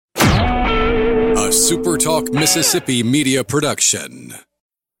a Super Talk Mississippi media production.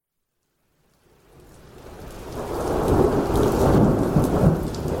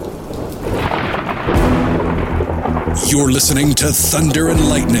 You're listening to Thunder and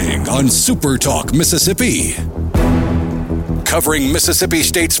Lightning on Super Talk Mississippi. Covering Mississippi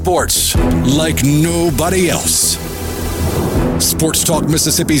State sports like nobody else. Sports Talk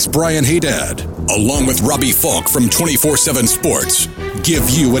Mississippi's Brian Haydad, along with Robbie Falk from 24/7 Sports, give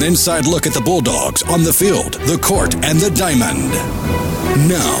you an inside look at the Bulldogs on the field, the court, and the diamond.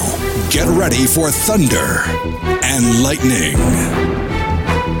 Now, get ready for Thunder and Lightning.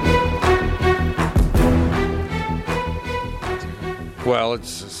 Well,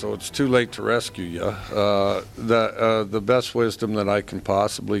 it's too late to rescue you. The best wisdom that I can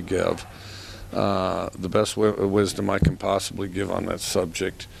possibly give, wisdom I can possibly give on that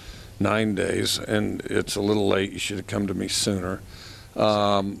subject, 9 days, and it's a little late. You should have come to me sooner.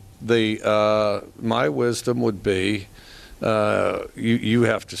 My wisdom would be, you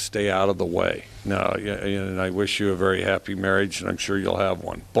have to stay out of the way. Now, and I wish you a very happy marriage, and I'm sure you'll have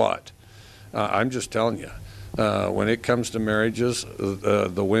one. But I'm just telling you. When it comes to marriages,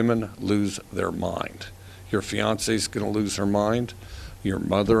 the women lose their mind. Your fiancé is going to lose her mind. Your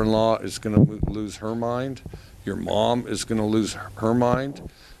mother-in-law is going to lose her mind. Your mom is going to lose her mind.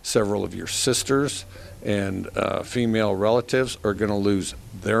 Several of your sisters and female relatives are going to lose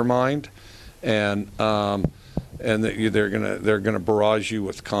their mind, and they're going to barrage you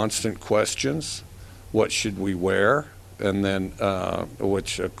with constant questions. What should we wear? And then,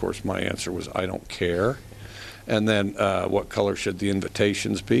 which of course my answer was, I don't care. And then what color should the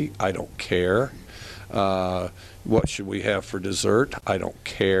invitations be? I don't care. What should we have for dessert? I don't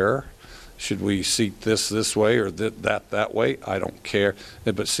care. Should we seat this way or that way? I don't care.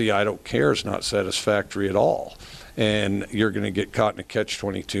 But see, I don't care is not satisfactory at all. And you're going to get caught in a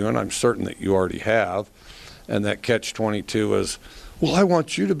catch-22, and I'm certain that you already have. And that catch-22 is, well, I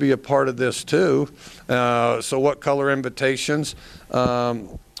want you to be a part of this too. So what color invitations?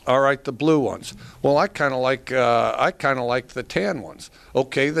 All right, the blue ones. Well, I kind of like the tan ones.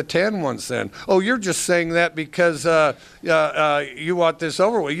 Okay, the tan ones then. Oh, you're just saying that because you want this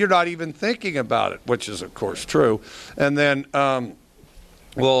over with. You're not even thinking about it, which is of course true. And then,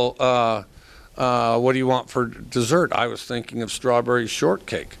 what do you want for dessert? I was thinking of strawberry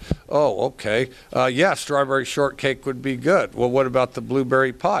shortcake. Oh, okay. Yeah, strawberry shortcake would be good. Well, what about the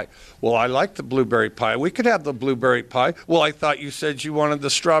blueberry pie? Well, I like the blueberry pie. We could have the blueberry pie. Well, I thought you said you wanted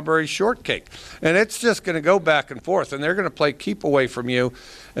the strawberry shortcake. And it's just going to go back and forth, and they're going to play keep away from you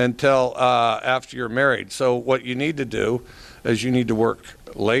until after you're married. So what you need to do is you need to work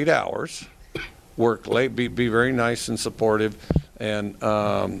late hours, work late, be very nice and supportive, and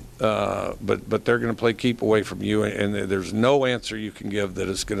but they're going to play keep away from you, and there's no answer you can give that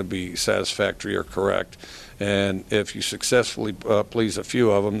is going to be satisfactory or correct. And if you successfully please a few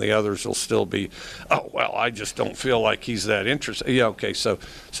of them, the others will still be, oh, well, I just don't feel like he's that interested. Yeah, okay, so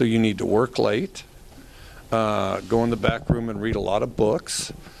you need to work late, go in the back room and read a lot of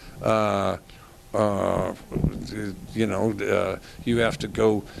books. You have to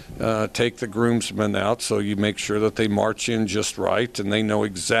go take the groomsmen out, so you make sure that they march in just right and they know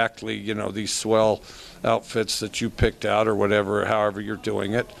exactly, these swell outfits that you picked out or whatever, however you're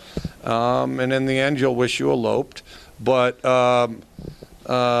doing it. And in the end, you'll wish you eloped. But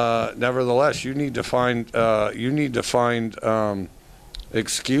nevertheless, you need to find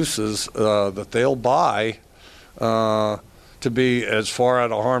excuses that they'll buy to be as far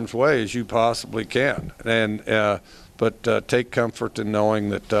out of harm's way as you possibly can. And but take comfort in knowing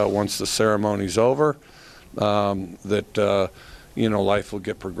that once the ceremony's over, life will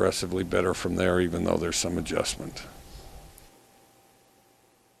get progressively better from there, even though there's some adjustment.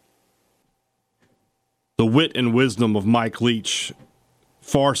 The wit and wisdom of Mike Leach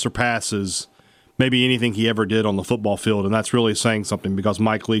far surpasses maybe anything he ever did on the football field, and that's really saying something, because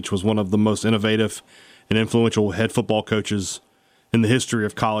Mike Leach was one of the most innovative and influential head football coaches in the history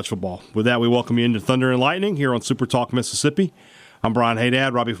of college football. With that, we welcome you into Thunder and Lightning here on Super Talk Mississippi. I'm Brian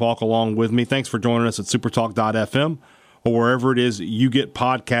Haydad, Robbie Falk along with me. Thanks for joining us at supertalk.fm or wherever it is you get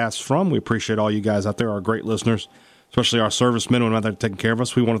podcasts from. We appreciate all you guys out there, our great listeners, especially our servicemen who are out there taking care of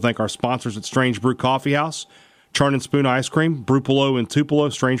us. We want to thank our sponsors at Strange Brew Coffee House, Churn and Spoon Ice Cream, Brupolo and Tupelo,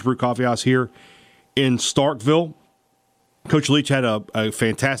 Strange Brew Coffee House here in Starkville. Coach Leach had a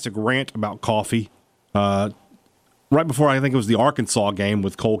fantastic rant about coffee right before, I think it was the Arkansas game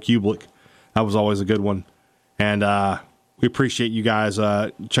with Cole Kublik. That was always a good one. And we appreciate you guys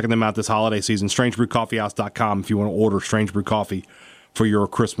checking them out this holiday season. StrangeBrewCoffeehouse.com if you want to order Strange Brew Coffee for your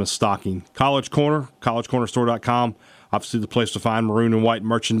Christmas stocking. College Corner, collegecornerstore.com. Obviously the place to find maroon and white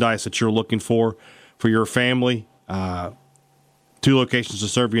merchandise that you're looking for. for your family. 2 locations to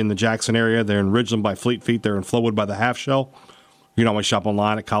serve you in the Jackson area. They're in Ridgeland by Fleet Feet. They're in Flowood by the Half Shell. You can always shop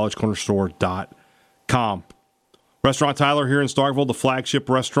online at collegecornerstore.com. Restaurant Tyler here in Starkville, the flagship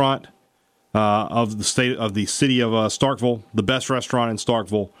restaurant of the city of Starkville, the best restaurant in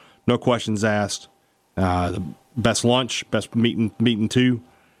Starkville, no questions asked. The best lunch, best meeting too,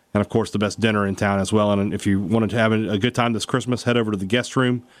 and of course the best dinner in town as well. And if you wanted to have a good time this Christmas, head over to the guest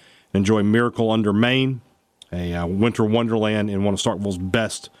room and enjoy Miracle Under Maine, a winter wonderland in one of Starkville's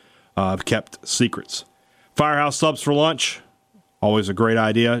best kept secrets. Firehouse Subs for lunch, always a great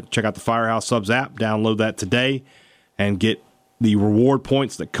idea. Check out the Firehouse Subs app, download that today, and get the reward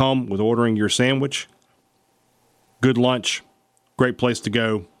points that come with ordering your sandwich. Good lunch, great place to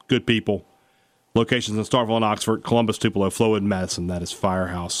go, good people. Locations in Starkville and Oxford, Columbus, Tupelo, Flowood, and Madison. That is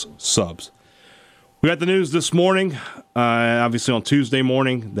Firehouse Subs. We got the news this morning, obviously on Tuesday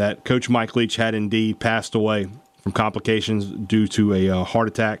morning, that Coach Mike Leach had indeed passed away from complications due to a heart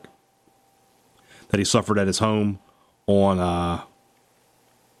attack that he suffered at his home on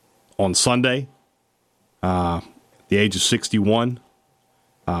Sunday. The age of 61.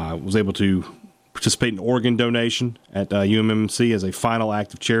 Was able to participate in organ donation at UMMC as a final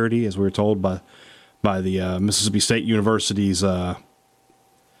act of charity, as we were told by the Mississippi State University's. I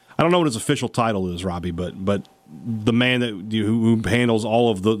don't know what his official title is, Robbie, but the man who handles all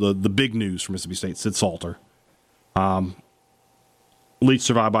of the big news for Mississippi State, Sid Salter. Leach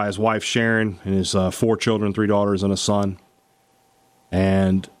survived by his wife Sharon and his 4 children, 3 daughters, and a son.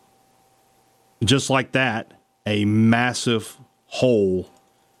 And just like that, a massive hole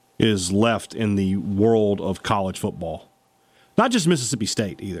is left in the world of college football. Not just Mississippi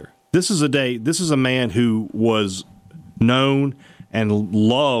State either. This is a man who was known and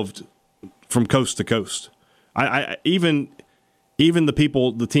loved from coast to coast. Even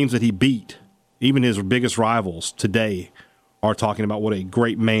the teams that he beat, even his biggest rivals today, are talking about what a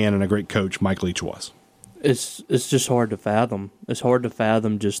great man and a great coach Mike Leach was. It's just hard to fathom. It's hard to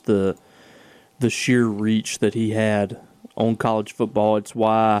fathom just the sheer reach that he had on college football. It's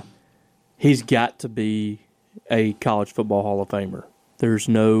why he's got to be a college football Hall of Famer. There's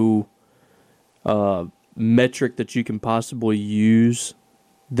no metric that you can possibly use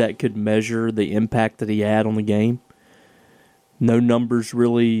that could measure the impact that he had on the game. No numbers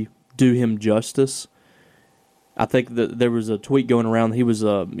really do him justice. I think that there was a tweet going around. He was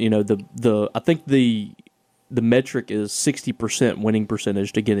I think the metric is 60% winning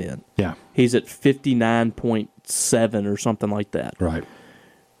percentage to get in. Yeah. He's at 59.7 or something like that. Right.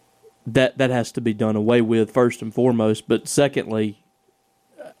 That has to be done away with first and foremost, but secondly,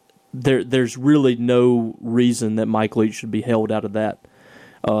 there's really no reason that Mike Leach should be held out of that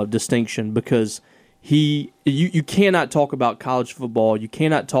distinction, because you cannot talk about college football, you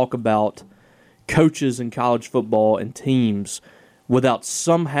cannot talk about coaches in college football and teams without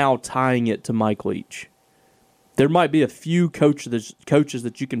somehow tying it to Mike Leach. There might be a few coaches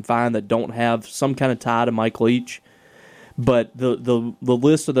that you can find that don't have some kind of tie to Mike Leach, but the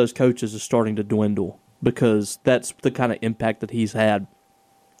list of those coaches is starting to dwindle, because that's the kind of impact that he's had.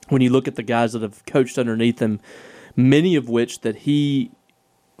 When you look at the guys that have coached underneath him, many of which that he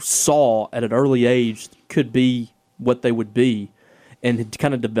saw at an early age could be what they would be, and had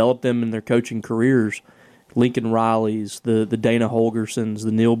kind of developed them in their coaching careers. Lincoln Riley's, the Dana Holgersons,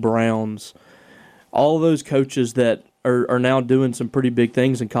 the Neil Browns, all of those coaches that are now doing some pretty big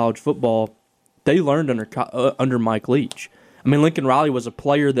things in college football, they learned under Mike Leach. I mean, Lincoln Riley was a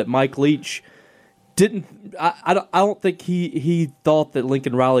player that Mike Leach didn't. I don't think he thought that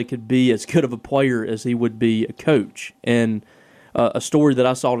Lincoln Riley could be as good of a player as he would be a coach. And a story that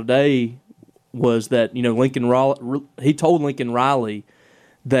I saw today was that Lincoln Riley, he told Lincoln Riley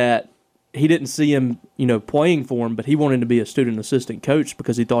that he didn't see him playing for him, but he wanted to be a student assistant coach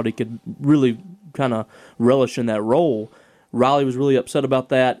because he thought he could really kind of relish in that role. Riley was really upset about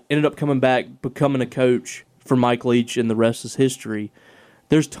that, ended up coming back, becoming a coach for Mike Leach, and the rest is history.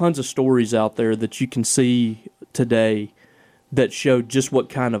 There's tons of stories out there that you can see today that show just what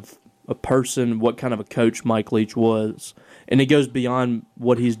kind of a person, what kind of a coach Mike Leach was. And it goes beyond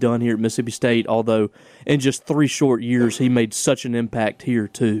what he's done here at Mississippi State, although in just 3 short years he made such an impact here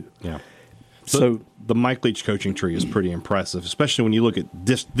too. Yeah. So the Mike Leach coaching tree is pretty impressive, especially when you look at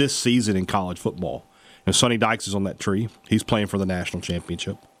this season in college football. And Sonny Dykes is on that tree. He's playing for the national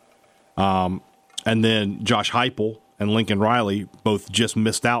championship. And then Josh Heupel and Lincoln Riley both just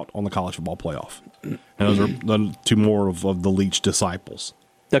missed out on the college football playoff. And those are the 2 more of the Leach disciples.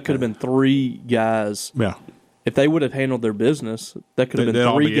 That could have been 3 guys. Yeah. If they would have handled their business, that could have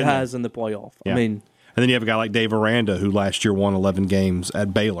been 3 guys in the playoff. Yeah. I mean, and then you have a guy like Dave Aranda, who last year won 11 games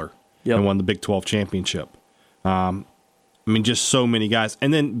at Baylor. and won the Big 12 championship. I mean, just so many guys.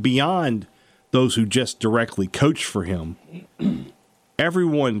 And then beyond those who just directly coached for him,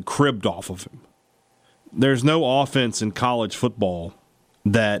 everyone cribbed off of him. There's no offense in college football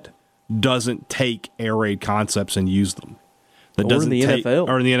that doesn't take air raid concepts and use them. That or in the NFL.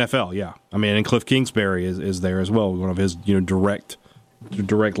 Or in the NFL, yeah. I mean, and Cliff Kingsbury is there as well, one of his direct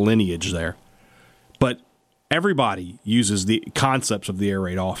lineage there. But everybody uses the concepts of the air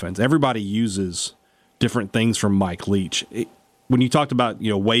raid offense. Everybody uses different things from Mike Leach. When you talked about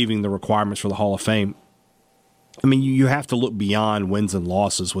waiving the requirements for the Hall of Fame, I mean, you have to look beyond wins and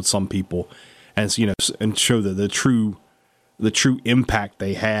losses with some people, and and show the true impact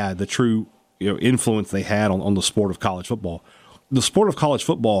they had, the true influence they had on the sport of college football. The sport of college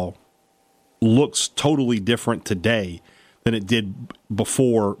football looks totally different today than it did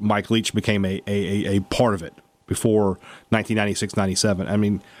before Mike Leach became a part of it, before 1996-97. I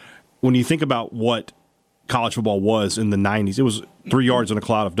mean, when you think about what college football was in the 90s, it was 3 yards in a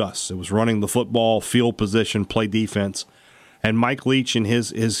cloud of dust. It was running the football, field position, play defense. And Mike Leach and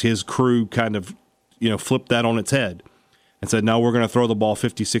his crew kind of flipped that on its head and said, no, we're going to throw the ball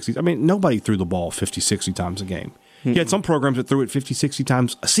 50, 60. I mean, nobody threw the ball 50, 60 times a game. You had some programs that threw it 50, 60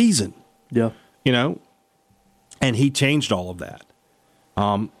 times a season. Yeah. And he changed all of that.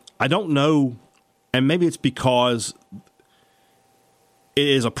 I don't know, and maybe it's because it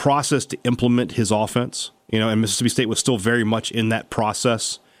is a process to implement his offense, and Mississippi State was still very much in that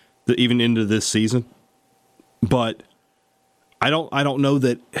process, even into this season. But I don't know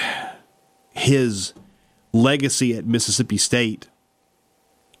that his legacy at Mississippi State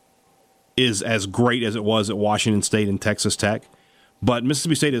is as great as it was at Washington State and Texas Tech. But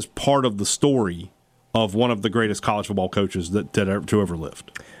Mississippi State is part of the story of one of the greatest college football coaches to ever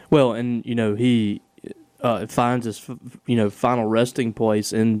lived. Well, and he finds his final resting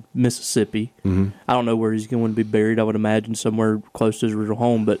place in Mississippi. Mm-hmm. I don't know where he's going to be buried. I would imagine somewhere close to his original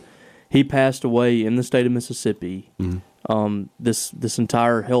home. But he passed away in the state of Mississippi. Mm-hmm. This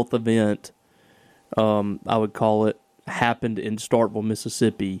entire health event, I would call it, happened in Starkville,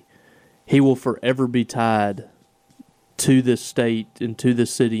 Mississippi. He will forever be tied to this state and to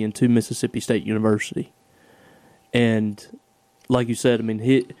this city and to Mississippi State University. And like you said, I mean,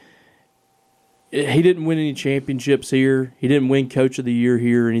 he didn't win any championships here. He didn't win Coach of the Year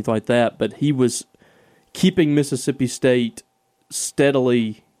here or anything like that, but he was keeping Mississippi State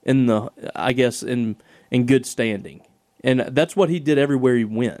steadily in good standing. And that's what he did everywhere he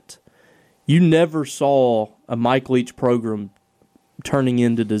went. You never saw a Mike Leach program turning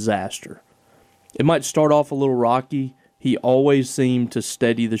into disaster. It might start off a little rocky. He always seemed to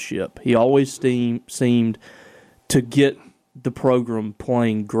steady the ship. He always seemed to get the program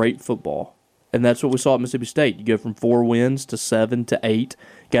playing great football. And that's what we saw at Mississippi State. You go from 4 wins to 7 to 8.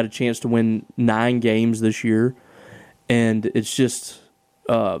 Got a chance to win 9 games this year. And it's just,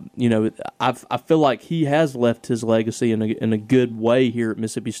 I feel like he has left his legacy in a good way here at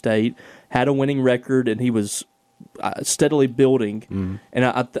Mississippi State. Had a winning record, and he was steadily building. Mm-hmm. And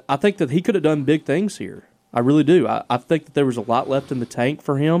I think that he could have done big things here. I really do. I think that there was a lot left in the tank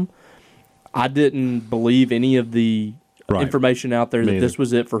for him. I didn't believe any of the information out there that this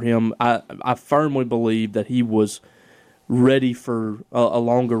was it for him. I firmly believe that he was ready for a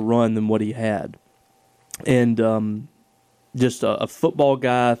longer run than what he had. And just a football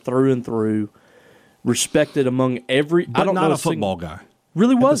guy through and through, respected among every. But I don't not a football guy.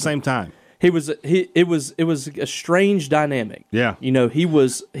 Really was at the same time. It was a strange dynamic. Yeah. He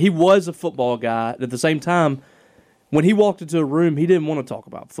was a football guy. At the same time, when he walked into a room, he didn't want to talk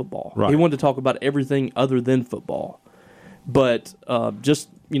about football. Right. He wanted to talk about everything other than football. But a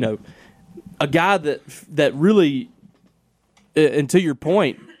guy that really, and to your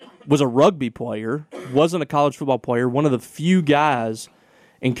point, was a rugby player, wasn't a college football player, one of the few guys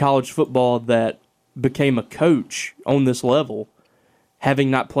in college football that became a coach on this level, having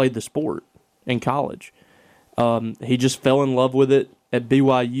not played the sport in college. He just fell in love with it at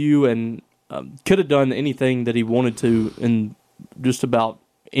BYU and could have done anything that he wanted to in just about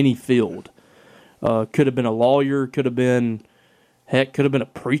any field. Could have been a lawyer, could have been a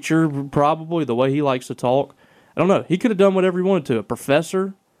preacher probably, the way he likes to talk. I don't know. He could have done whatever he wanted to. A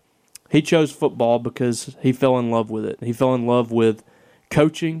professor. He chose football because he fell in love with it. He fell in love with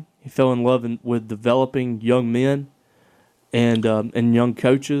coaching. He fell in love with developing young men and young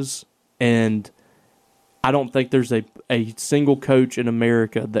coaches. And I don't think there's a single coach in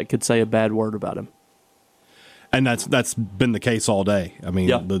America that could say a bad word about him. And that's been the case all day. I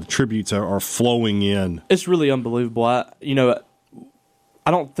mean, the tributes are flowing in. It's really unbelievable. I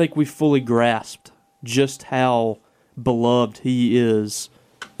don't think we fully grasped just how beloved he is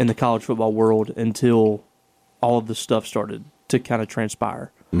in the college football world until all of this stuff started to kind of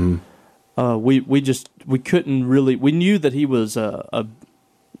transpire. We couldn't really. We knew that he was a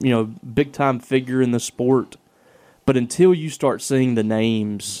big time figure in the sport, but until you start seeing the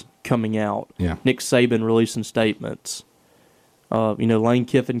names coming out, Nick Saban releasing statements, Lane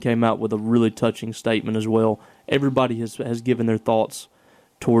Kiffin came out with a really touching statement as well. Everybody has given their thoughts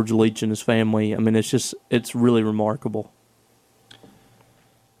towards Leach and his family. I mean, it's really remarkable.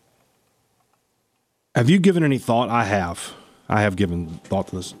 Have you given any thought? I have given thought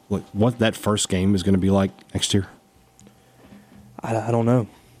to this. Like, what that first game is going to be like next year? I don't know.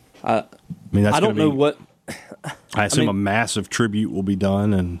 I don't know what. I assume a massive tribute will be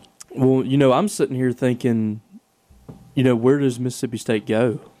done, and I'm sitting here thinking, where does Mississippi State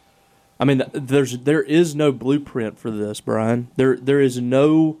go? I mean, there is no blueprint for this, Brian. There's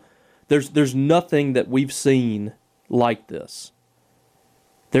nothing that we've seen like this.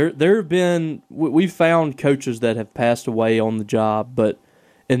 There have been, we've found coaches that have passed away on the job, but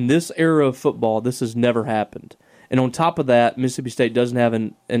in this era of football, this has never happened. And on top of that, Mississippi State doesn't have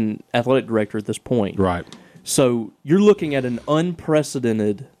an athletic director at this point. Right. So you're looking at an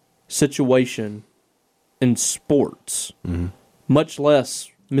unprecedented situation in sports, much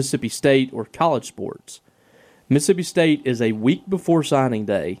less Mississippi State or college sports. Mississippi State is a week before signing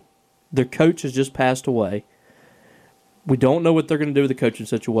day. Their coach has just passed away. We don't know what they're going to do with the coaching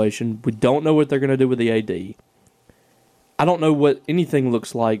situation. We don't know what they're going to do with the AD. I don't know what anything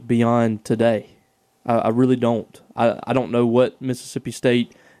looks like beyond today. I really don't. I don't know what Mississippi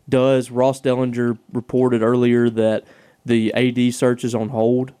State does. Ross Dellinger reported earlier that the AD search is on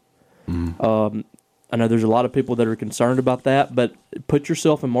hold. I know there's a lot of people that are concerned about that, but put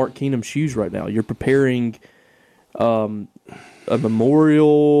yourself in Mark Keenum's shoes right now. You're preparing a memorial,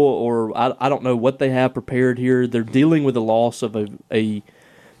 or I don't know what they have prepared here. They're dealing with the loss of a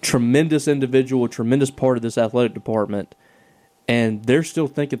tremendous individual, a tremendous part of this athletic department, and they're still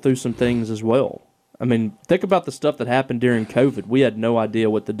thinking through some things as well. I mean, think about the stuff that happened during COVID. We had no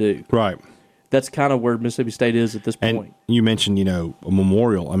idea what to do. Right. That's kind of where Mississippi State is at this point. And you mentioned, a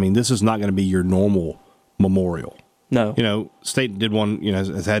memorial. I mean, this is not going to be your normal memorial. No. State did one,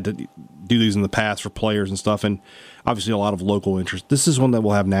 has had to do these in the past for players and stuff, and obviously a lot of local interest. This is one that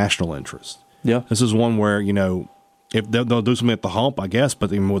will have national interest. Yeah. This is one where, if they'll do something at the hump, I guess,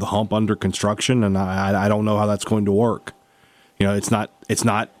 but even with the hump under construction, and I don't know how that's going to work. It's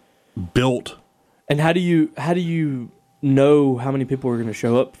not built. And how do you know how many people are going to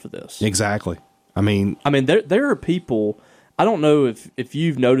show up for this? Exactly. I mean, there are people. I don't know if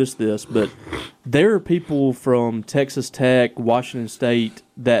you've noticed this, but there are people from Texas Tech, Washington State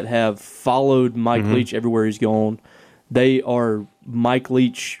that have followed Mike Leach everywhere he's gone. They are Mike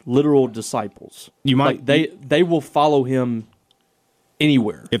Leach literal disciples. They will follow him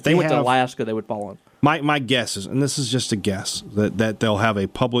anywhere. If they went to Alaska, they would follow him. My guess is, and this is just a guess, that they'll have a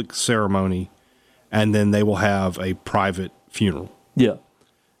public ceremony, and then they will have a private funeral. Yeah.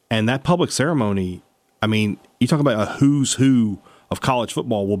 And that public ceremony, I mean, you talk about a who's who of college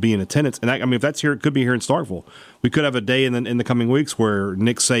football will be in attendance. And if that's here, it could be here in Starkville. We could have a day in the coming weeks where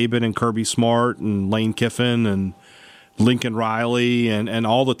Nick Saban and Kirby Smart and Lane Kiffin and Lincoln Riley and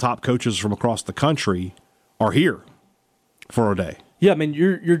all the top coaches from across the country are here for a day. Yeah, I mean,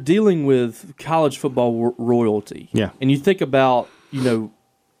 you're dealing with college football royalty. Yeah. And you think about,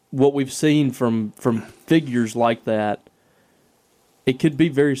 what we've seen from figures like that, it could be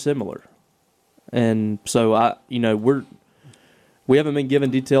very similar. And so we haven't been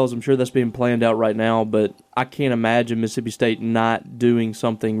given details. I'm sure that's being planned out right now, but I can't imagine Mississippi State not doing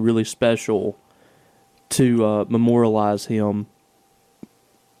something really special to memorialize him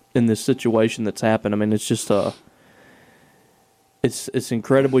in this situation that's happened. I mean, it's just it's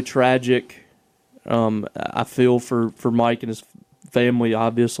incredibly tragic. I feel for Mike and his family,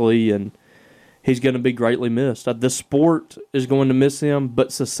 obviously, and he's going to be greatly missed. The sport is going to miss him,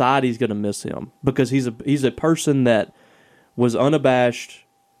 but society's going to miss him because he's a person that was unabashed,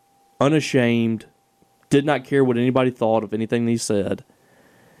 unashamed, did not care what anybody thought of anything he said,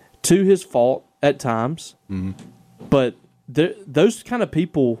 to his fault at times. But those kind of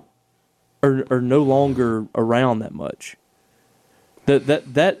people are no longer around that much.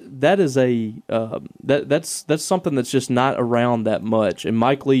 That is that's something that's just not around that much. And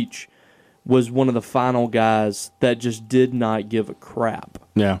Mike Leach was one of the final guys that just did not give a crap.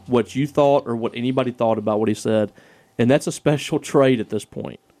 Yeah. What you thought or what anybody thought about what he said. And that's a special trait at this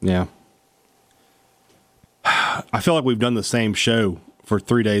point. Yeah. I feel like we've done the same show for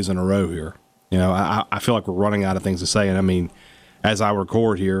 3 days in a row here. I feel like we're running out of things to say. And I mean, as I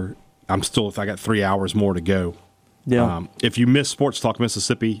record here, I got 3 hours more to go. Yeah. If you missed Sports Talk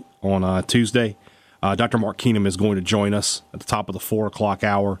Mississippi on Tuesday, Dr. Mark Keenum is going to join us at the top of the 4 o'clock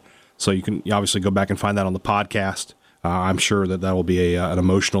hour. So you can obviously go back and find that on the podcast. I'm sure that will be an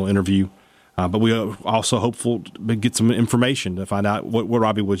emotional interview. But we are also hopeful to get some information to find out what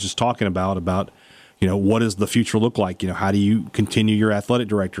Robbie was just talking about, what does the future look like? How do you continue your athletic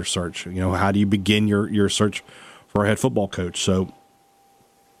director search? How do you begin your search for a head football coach? So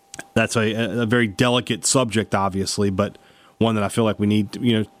that's a very delicate subject, obviously, but one that I feel like we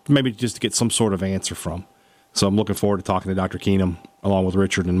need, maybe just to get some sort of answer from. So I'm looking forward to talking to Dr. Keenum along with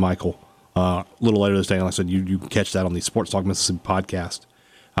Richard and Michael a little later this day. And like I said, you can catch that on the Sports Talk Mississippi podcast.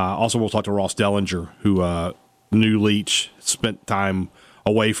 Also, we'll talk to Ross Dellinger, who knew Leach, spent time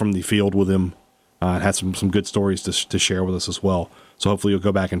away from the field with him, and had some good stories to share with us as well. So hopefully you'll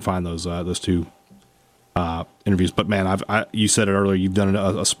go back and find those two interviews. But man, you said it earlier. You've done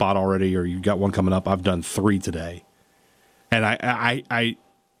a spot already, or you've got one coming up. I've done 3 today, and I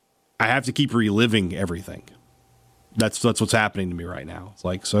have to keep reliving everything. That's what's happening to me right now. It's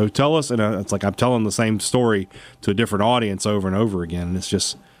like, so tell us, and it's like I'm telling the same story to a different audience over and over again, and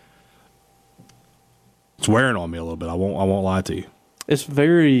it's wearing on me a little bit. I won't lie to you. It's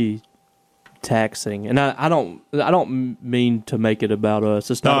very taxing, and I don't mean to make it about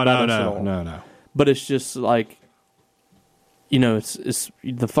us. It's not about us at all. No. But it's just like, it's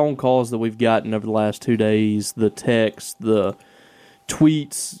the phone calls that we've gotten over the last 2 days, the texts, the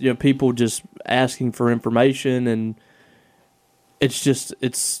tweets, people just asking for information, and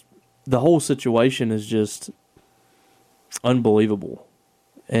it's the whole situation is just unbelievable.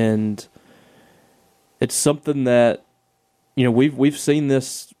 And it's something that, we've seen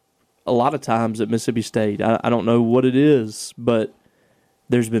this a lot of times at Mississippi State. I don't know what it is, but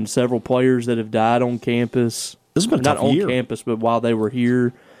there's been several players that have died on campus. This has been a tough year. Not on campus, but while they were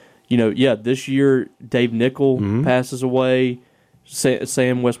here. This year Dave Nickel passes away.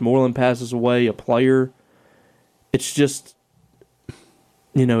 Sam Westmoreland passes away, a player. It's just,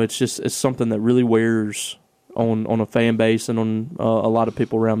 it's something that really wears on a fan base and on a lot of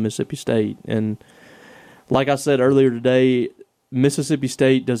people around Mississippi State. And like I said earlier today, Mississippi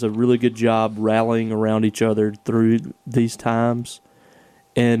State does a really good job rallying around each other through these times,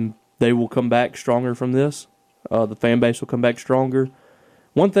 and they will come back stronger from this. The fan base will come back stronger.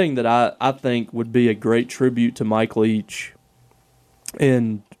 One thing that I think would be a great tribute to Mike Leach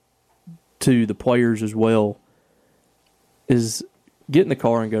and to the players as well is get in the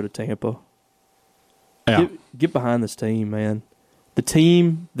car and go to Tampa. Yeah. Get behind this team, man. The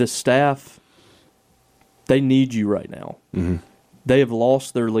team, the staff, they need you right now. Mm-hmm. They have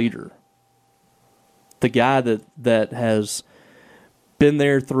lost their leader. The guy that has been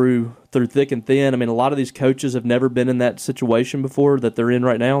there through thick and thin. I mean, a lot of these coaches have never been in that situation before that they're in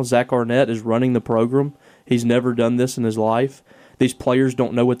right now. Zach Arnett is running the program. He's never done this in his life. These players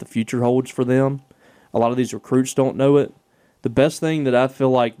don't know what the future holds for them. A lot of these recruits don't know it. The best thing that I feel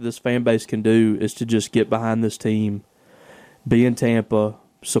like this fan base can do is to just get behind this team, be in Tampa,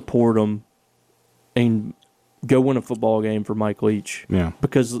 support them, and go win a football game for Mike Leach. Yeah.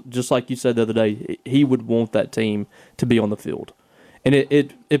 Because just like you said the other day, he would want that team to be on the field. And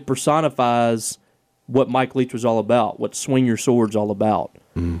it personifies what Mike Leach was all about, what Swing Your Sword's all about.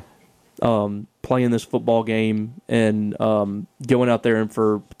 Mm-hmm. Playing this football game and going out there and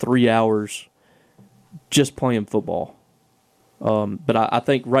for 3 hours just playing football. But I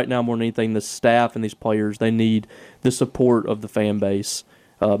think right now more than anything, the staff and these players, they need the support of the fan base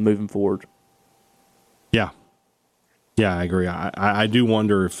moving forward. Yeah. Yeah, I agree. I do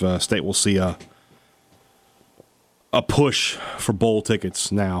wonder if State will see a push for bowl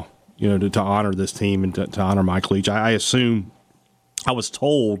tickets now, to honor this team and to honor Mike Leach. I assume, I was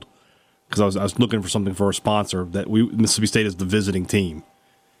told, because I was looking for something for a sponsor, that Mississippi State is the visiting team,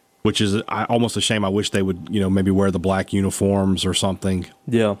 which is almost a shame. I wish they would, maybe wear the black uniforms or something.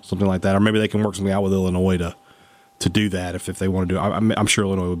 Yeah. Something like that. Or maybe they can work something out with Illinois to do that if they want to do it. I'm sure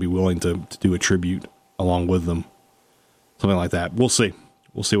Illinois would be willing to do a tribute along with them. Something like that. We'll see.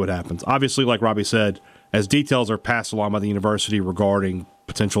 We'll see what happens. Obviously, like Robbie said, as details are passed along by the university regarding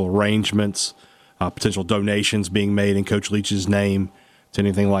potential arrangements, potential donations being made in Coach Leach's name to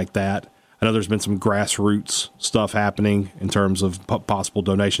anything like that. I know there's been some grassroots stuff happening in terms of possible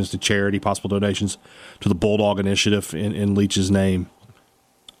donations to charity, possible donations to the Bulldog Initiative in Leach's name.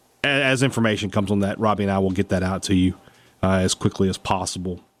 As information comes on that, Robbie and I will get that out to you as quickly as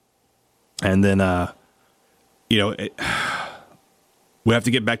possible. And then, we have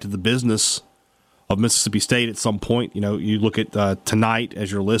to get back to the business of Mississippi State at some point. You look at tonight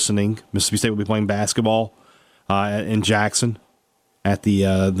as you're listening, Mississippi State will be playing basketball in Jackson. at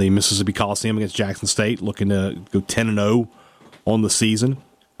the Mississippi Coliseum against Jackson State, looking to go 10-0 on the season.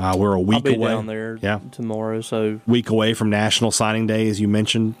 We're a week I'll be away. down there tomorrow, so week away from National Signing Day, as you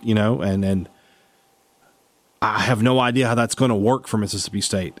mentioned, and I have no idea how that's going to work for Mississippi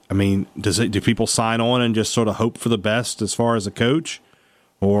State. I mean, do people sign on and just sort of hope for the best as far as a coach,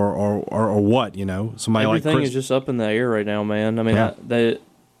 or what? Somebody everything like Chris is just up in the air right now, man. I mean, Yeah.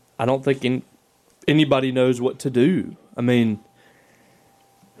 I don't think anybody knows what to do. I mean,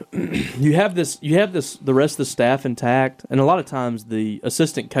 you have the rest of the staff intact, and a lot of times the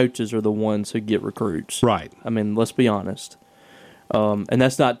assistant coaches are the ones who get recruits. Right. I mean, let's be honest. And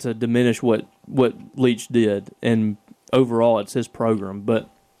that's not to diminish what Leach did, and overall it's his program,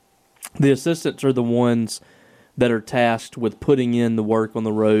 but the assistants are the ones that are tasked with putting in the work on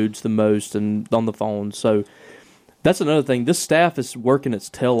the roads the most and on the phone. So that's another thing. This staff is working its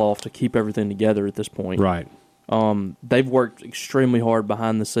tail off to keep everything together at this point. Right. They've worked extremely hard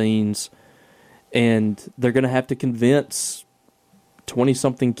behind the scenes, and they're going to have to convince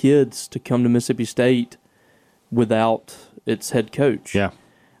 20-something kids to come to Mississippi State without its head coach. Yeah.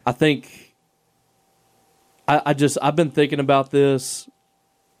 I think I've been thinking about this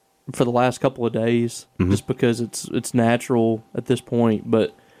for the last couple of days, just because it's natural at this point.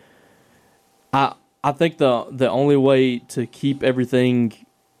 But I think the only way to keep everything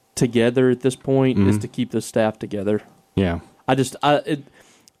together at this point is to keep the staff together. Yeah.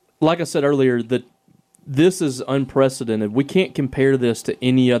 Like I said earlier, that this is unprecedented. We can't compare this to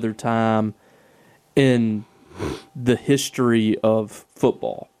any other time in the history of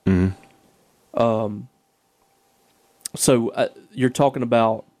football. So you're talking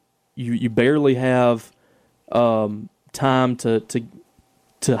about you barely have time to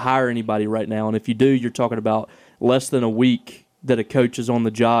hire anybody right now, and if you do, you're talking about less than a week that a coach is on the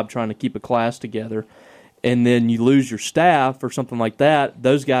job trying to keep a class together, and then you lose your staff or something like that.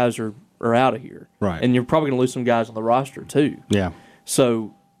 Those guys are out of here, right? And you're probably going to lose some guys on the roster too. Yeah.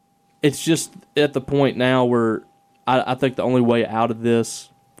 So it's just at the point now where I think the only way out of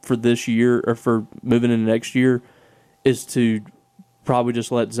this for this year or for moving into next year is to probably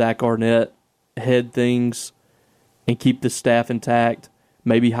just let Zach Arnett head things and keep the staff intact.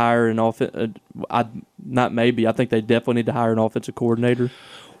 Maybe hire an not maybe. I think they definitely need to hire an offensive coordinator.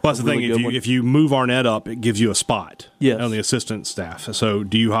 Well, that's the thing. If you move Arnett up, it gives you a spot on the assistant staff. So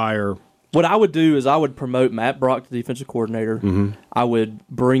do you hire? What I would do is I would promote Matt Brock to defensive coordinator. I would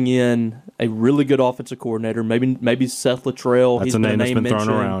bring in a really good offensive coordinator. Maybe Seth Luttrell. That's a name that's been thrown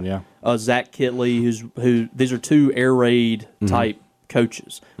around. Yeah. Zach Kitley, who these are two air raid type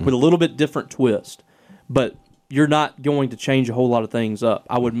coaches with a little bit different twist, but you're not going to change a whole lot of things up.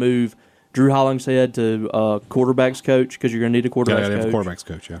 I would move Drew Hollingshead to quarterbacks coach because you're going to need a quarterbacks coach. A quarterbacks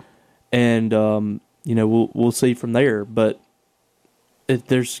coach, yeah. And we'll see from there. But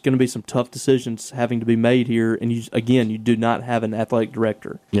there's going to be some tough decisions having to be made here. And you do not have an athletic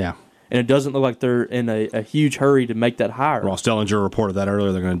director. Yeah. And it doesn't look like they're in a huge hurry to make that hire. Ross Dellinger reported that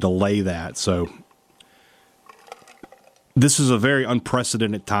earlier. They're going to delay that. So this is a very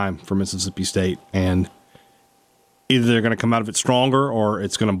unprecedented time for Mississippi State, and either they're going to come out of it stronger or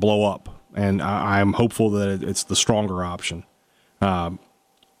it's going to blow up. And I'm hopeful that it's the stronger option. Robbie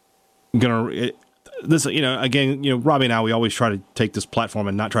and I, we always try to take this platform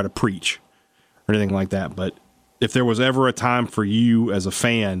and not try to preach or anything like that. But if there was ever a time for you as a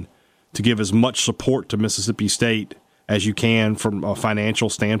fan to give as much support to Mississippi State as you can from a financial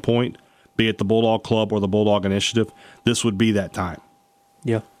standpoint, be it the Bulldog Club or the Bulldog Initiative, this would be that time.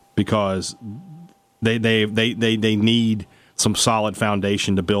 Yeah. Because they need some solid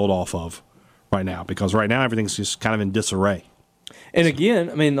foundation to build off of right now, because right now everything's just kind of in disarray. And again,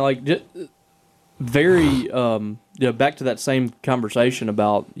 I mean, like, very back to that same conversation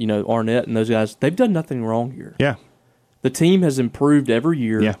about Arnett and those guys. They've done nothing wrong here. Yeah, the team has improved every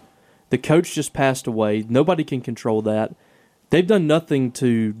year. Yeah, the coach just passed away. Nobody can control that. They've done nothing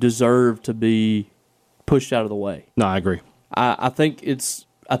to deserve to be pushed out of the way. No, I agree. I think it's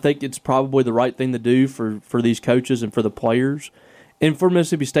probably the right thing to do for these coaches and for the players, and for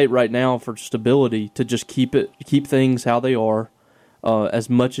Mississippi State right now, for stability, to just keep things how they are, as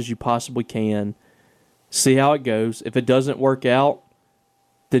much as you possibly can. See how it goes. If it doesn't work out,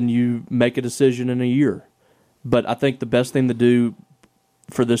 then you make a decision in a year. But I think the best thing to do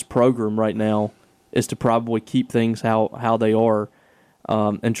for this program right now is to probably keep things how they are,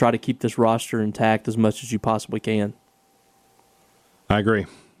 and try to keep this roster intact as much as you possibly can. I agree.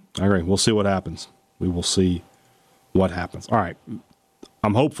 We'll see what happens. We will see what happens. All right.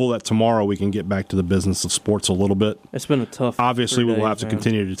 I'm hopeful that tomorrow we can get back to the business of sports a little bit. It's been a tough. Obviously, we'll have to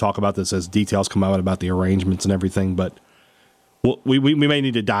continue to talk about this as details come out about the arrangements and everything, but Well, we may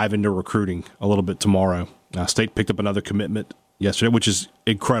need to dive into recruiting a little bit tomorrow. State picked up another commitment yesterday, which is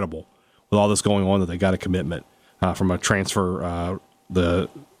incredible with all this going on that they got a commitment from a transfer. The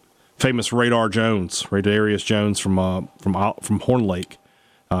famous Radarius Jones from Horn Lake,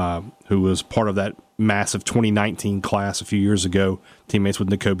 who was part of that massive 2019 class a few years ago, teammates with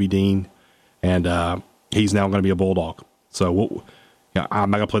Nakobe Dean, and he's now going to be a Bulldog. So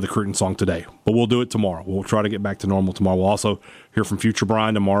I'm not going to play the curtain song today, but we'll do it tomorrow. We'll try to get back to normal tomorrow. We'll also hear from Future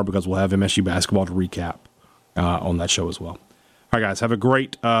Brian tomorrow because we'll have MSU basketball to recap on that show as well. All right, guys, have a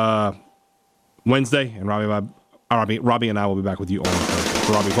great Wednesday, and Robbie and I will be back with you on Thursday.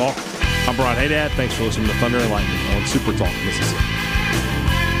 For Robbie Ball, I'm Brian Haydad. Thanks for listening to Thunder and Lightning on Super Talk Mississippi.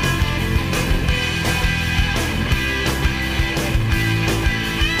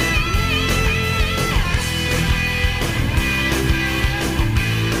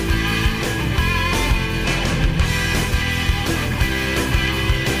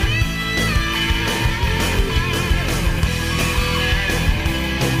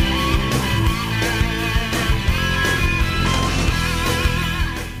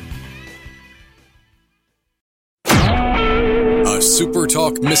 Super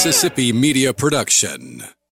Talk Mississippi Media Production.